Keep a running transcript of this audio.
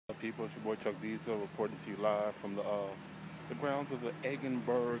people? It's your boy ChuckDiesal reporting to you live from the grounds of the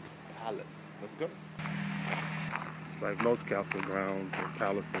Eggenberg Palace. Let's go. Like most castle grounds or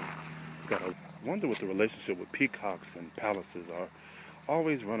palaces, it's got a wonder what the relationship with peacocks and palaces are.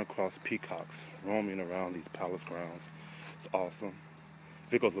 Always run across peacocks roaming around these palace grounds. It's awesome.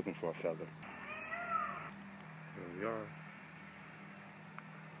 Vico's looking for a feather. Here we are.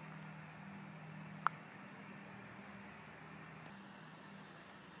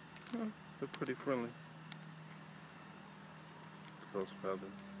 They're pretty friendly. Those feathers.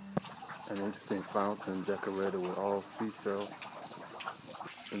 An interesting fountain decorated with all seashells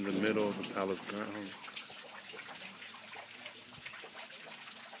in the middle of the palace grounds.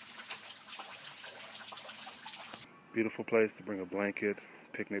 Beautiful place to bring a blanket,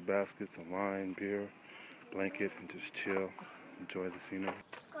 picnic baskets, some wine, beer, blanket, and just chill, enjoy the scenery.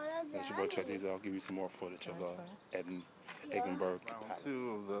 That's your boy ChuckDiesal. I'll give you some more footage of Eggenberg Palace.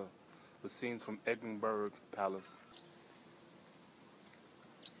 Two of the scenes from Eggenberg Palace.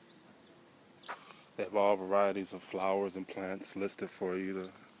 They have all varieties of flowers and plants listed for you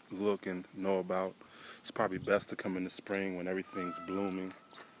to look and know about. It's probably best to come in the spring when everything's blooming.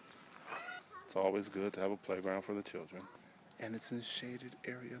 It's always good to have a playground for the children. And it's in shaded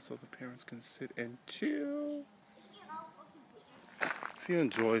areas so the parents can sit and chill. If you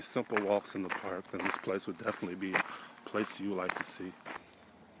enjoy simple walks in the park, then this place would definitely be a place you like to see.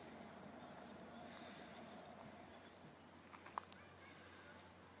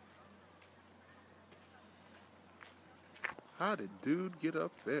 How did dude get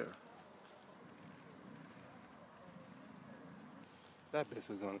up there? That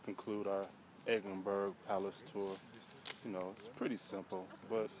basically going to conclude our Eggenberg Palace tour. You know, it's pretty simple,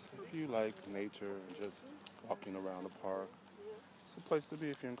 but if you like nature and just walking around the park, it's a place to be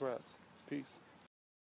if you're in Graz. Peace.